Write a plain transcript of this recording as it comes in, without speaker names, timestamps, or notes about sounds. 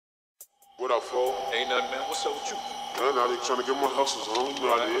What up, Flo? Ain't nothing, man. What's up with you? Man, now they trying to get my hustles on. You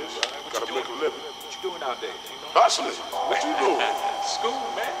know how it is. What Gotta you make a doing? living. What you doing nowadays? You know? Hustling. What you doing? School,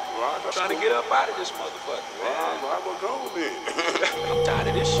 man. Right, that's Trying to cool. get up out of this motherfucker, man. Right, we're going then. I'm tired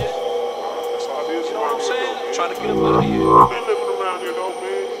of this shit. That's how it is You know what around I'm here, saying? though, Trying to man. get up out of here. Been living around here, though,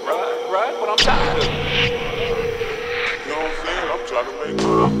 man. Right, but I'm tired of it. You know what I'm saying? I'm trying to make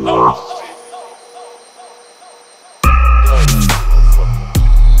money. Oh, shit.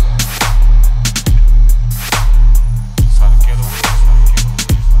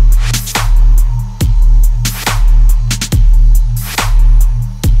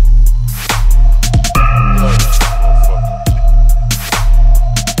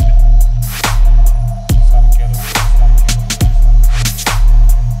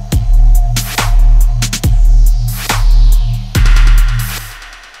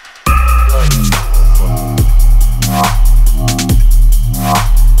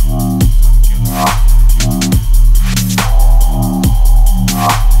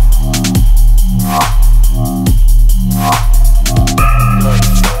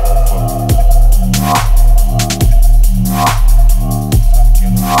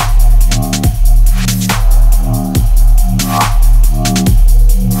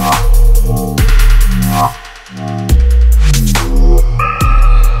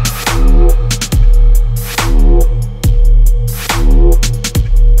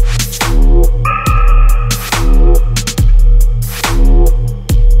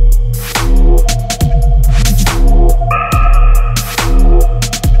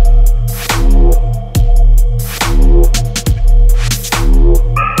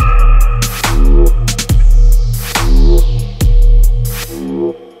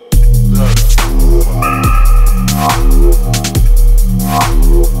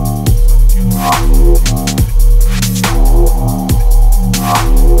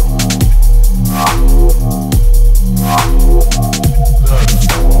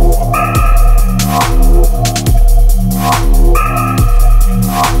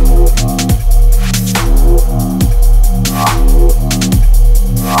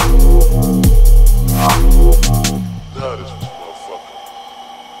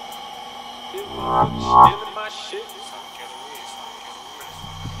 Stealing my shit.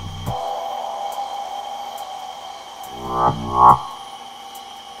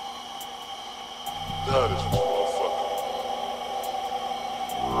 That is motherfucker.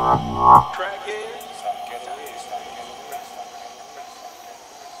 Crackhead.